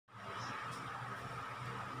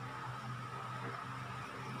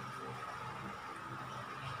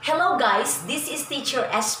Hello guys, this is Teacher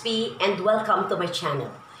SP and welcome to my channel.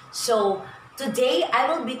 So today I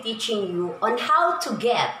will be teaching you on how to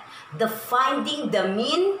get the finding the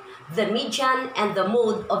mean, the median, and the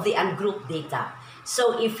mode of the ungrouped data.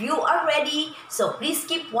 So if you are ready, so please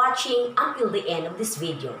keep watching until the end of this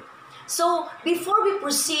video. So before we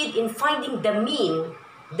proceed in finding the mean,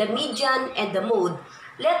 the median, and the mode,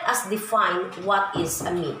 let us define what is a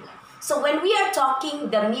mean. So when we are talking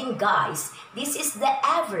the mean, guys, this is the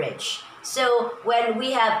average. So when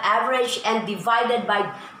we have average and divided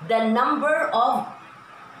by the number of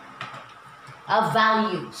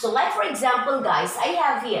value. So like for example, guys, I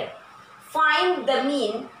have here, find the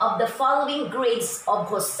mean of the following grades of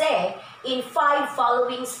Jose in 5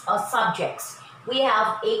 following subjects. We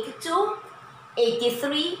have 82,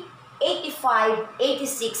 83, 85,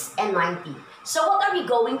 86, and 90. So what are we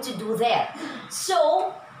going to do there?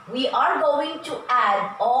 So we are going to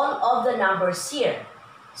add all of the numbers here.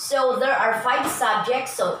 So there are 5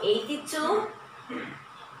 subjects, so 82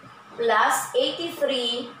 plus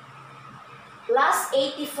 83 plus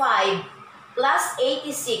 85 plus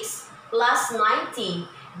 86 plus 90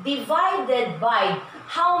 divided by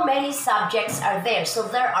how many subjects are there. So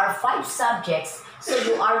there are 5 subjects, so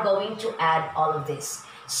you are going to add all of this.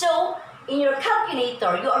 So in your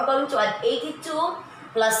calculator, you are going to add 82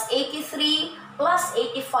 plus 83 plus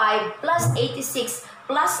 85 plus 86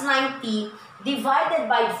 plus 90 divided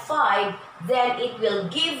by 5, then it will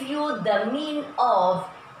give you the mean of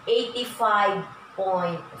 85.5.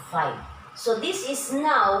 So this is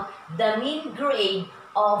now the mean grade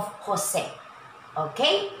of Jose.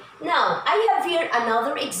 Okay? Now, I have here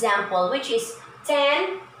another example, which is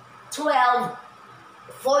 10, 12,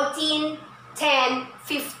 14, 10,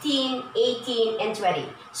 15, 18, and 20.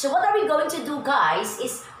 So what are we going to do, guys,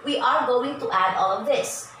 is we are going to add all of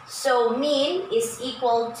this. So mean is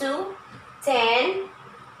equal to 10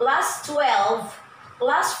 plus 12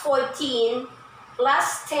 plus 14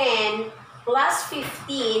 plus 10 plus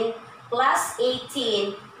 15 plus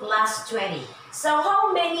 18 plus 20. So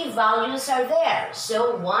how many values are there?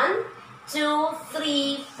 So 1, 2,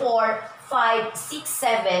 3, 4, 5, 6,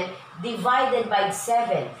 7 divided by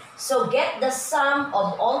 7. So get the sum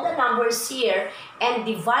of all the numbers here and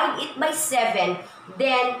divide it by 7.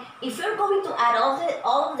 Then if you're going to add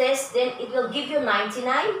all of this, then it will give you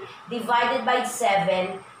 99 divided by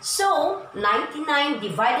 7. So 99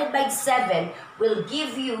 divided by 7 will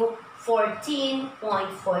give you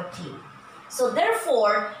 14.14. So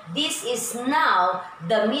therefore, this is now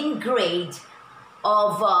the mean grade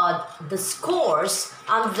of the scores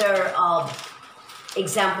under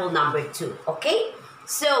example number 2. Okay?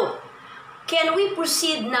 So, can we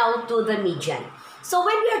proceed now to the median? So,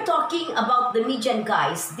 when we are talking about the median,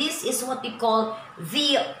 guys, this is what we call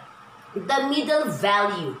the middle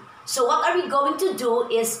value. So, what are we going to do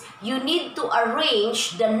is you need to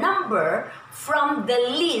arrange the number from the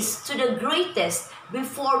least to the greatest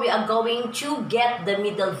before we are going to get the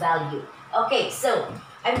middle value. Okay, so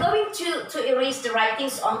I'm going to erase the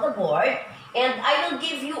writings on the board, and I will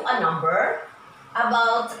give you a number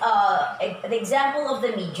about an example of the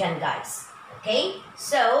median, guys. Okay,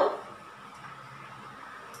 so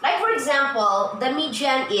like for example, the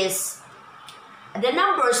median is, the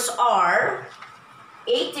numbers are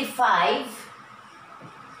 85,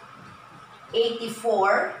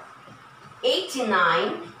 84,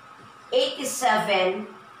 89, 87,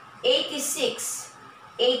 86,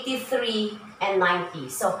 83, and 90.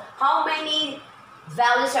 So how many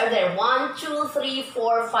values are there? 1, 2, 3,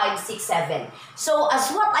 4, 5, 6, 7. So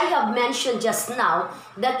as what I have mentioned just now,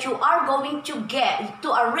 that you are going to get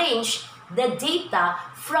to arrange the data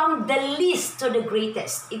from the least to the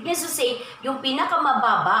greatest. It means to say, yung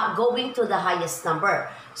pinakamababa going to the highest number.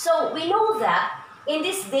 So we know that in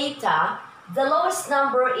this data, the lowest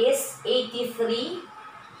number is 83,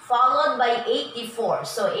 followed by 84.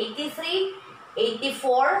 So 83,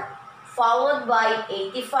 84, followed by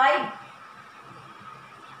 85,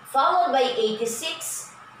 followed by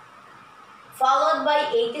 86, followed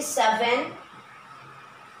by 87,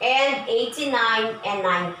 and 89 and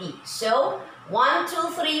 90. So 1,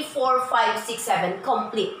 2, 3, 4, 5, 6, 7,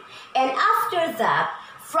 complete. And after that,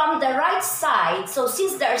 from the right side, so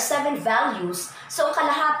since there are 7 values, so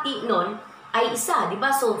kalahati nun ay isa, di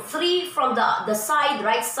ba? So 3 from the side,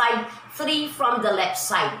 right side, 3 from the left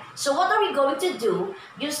side. So what are we going to do?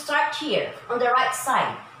 You start here on the right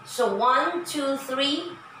side. So 1, 2,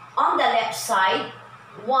 3. On the left side,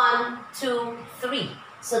 1, 2, 3.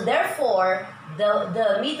 So therefore,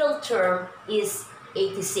 the middle term is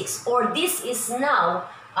 86, or this is now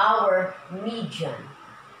our median.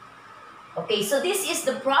 Okay, so this is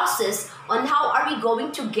the process on how are we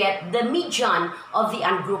going to get the median of the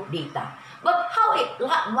ungrouped data. But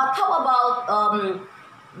how about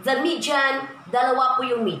the median, dalawa po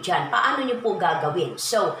yung median. Paano nyo po gagawin?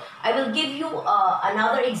 So, I will give you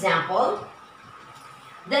another example.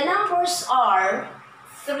 The numbers are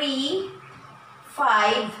 3,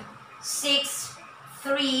 5, 6,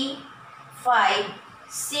 3, 5,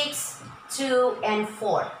 6, 2, and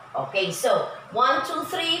 4. Okay, so 1, 2,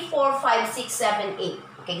 3, 4, 5, 6, 7, 8.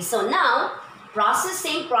 Okay, so now,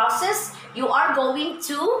 same process, you are going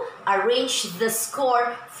to arrange the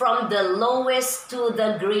score from the lowest to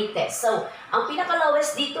the greatest. So, ang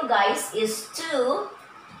pinaka-lowest dito guys is 2,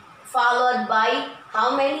 followed by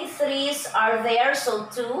how many 3's are there? So,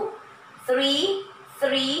 2, 3,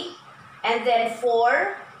 3, and then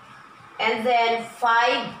 4, and then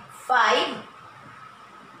 5, 5,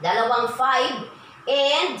 dalawang 5,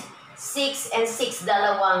 and 6 and 6,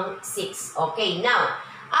 dalawang 6. Okay, now,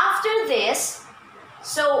 after this,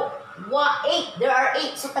 so 8, there are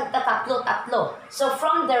 8, so tatlo. So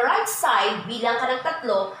from the right side, bilang ka ng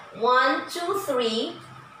tatlo, 1, 2, 3,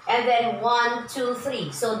 and then 1, 2,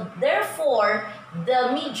 3. So therefore,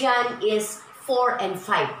 the median is 4 and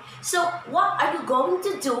 5. So what are you going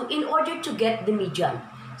to do in order to get the median?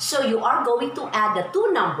 So you are going to add the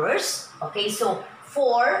two numbers. Okay, so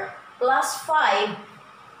 4 plus 5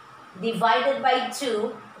 divided by 2,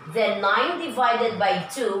 then 9 divided by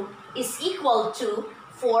 2 is equal to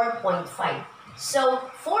 4.5. So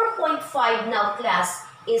 4.5 now, class,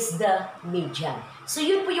 is the median. So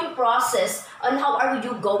yun po yung process on how are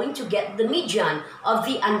you going to get the median of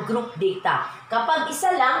the ungrouped data. Kapag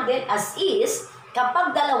isa lang, then as is.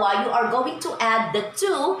 Kapag dalawa, you are going to add the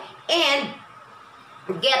 2 and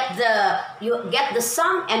get the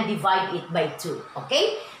sum and divide it by 2.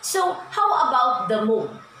 Okay? So how about the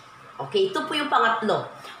mode? Okay, ito po yung pangatlo.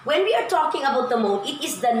 When we are talking about the mode, it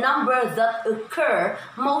is the number that occur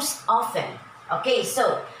most often. Okay,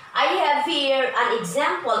 so I have here an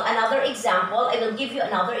example, another example. I will give you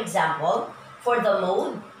another example for the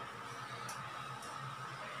mode.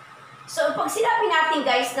 So pag sinabi natin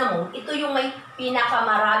guys na mode, ito yung may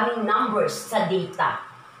pinakamaraming numbers sa data.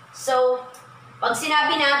 So pag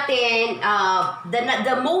sinabi natin,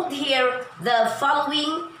 the mode here, the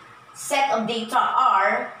following set of data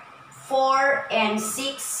are 4 and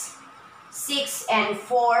 6, 6 and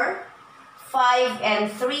 4, 5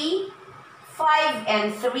 and 3, 5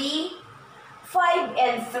 and 3, 5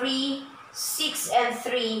 and 3, 6 and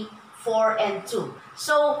 3, 4 and 2.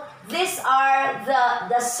 So, these are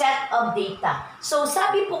the set of data. So,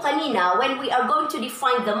 sabi po kanina, when we are going to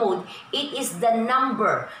define the mode, it is the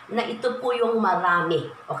number na ito po yung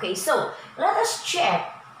marami. Okay, so, let us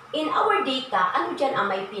check in our data, ano dyan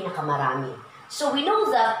ang may pinakamarami. So, we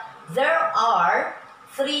know that there are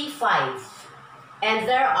 3 5s and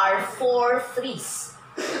there are 4 3s.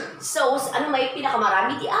 So, ano may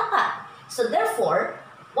pinakamarami? Di 4. So, therefore,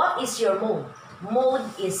 what is your mode? Mode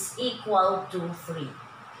is equal to 3.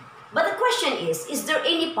 But the question is there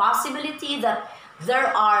any possibility that there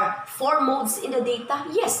are 4 modes in the data?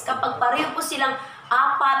 Yes, kapag pareho po silang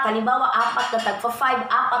 4, halimbawa 4 na tagpa 5,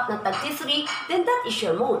 4 na tagpa 3, then that is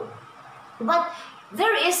your mode. But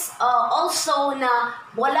there is also na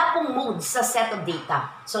wala pong mode sa set of data.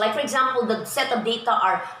 So like for example, the set of data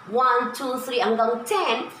are 1, 2, 3 hanggang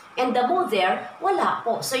 10, and the mode there, wala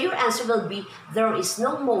po. So your answer will be, there is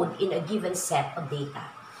no mode in a given set of data.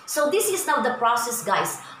 So this is now the process,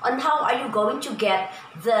 guys, on how are you going to get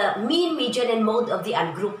the mean, median, and mode of the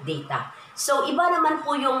ungrouped data. So iba naman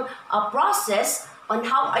po yung process on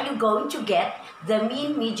how are you going to get the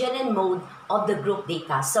mean, median, and mode of the group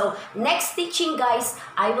data. So next teaching, guys,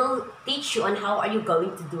 I will teach you on how are you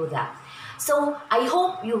going to do that. So I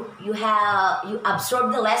hope you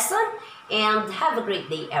absorb the lesson and have a great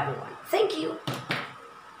day, everyone. Thank you.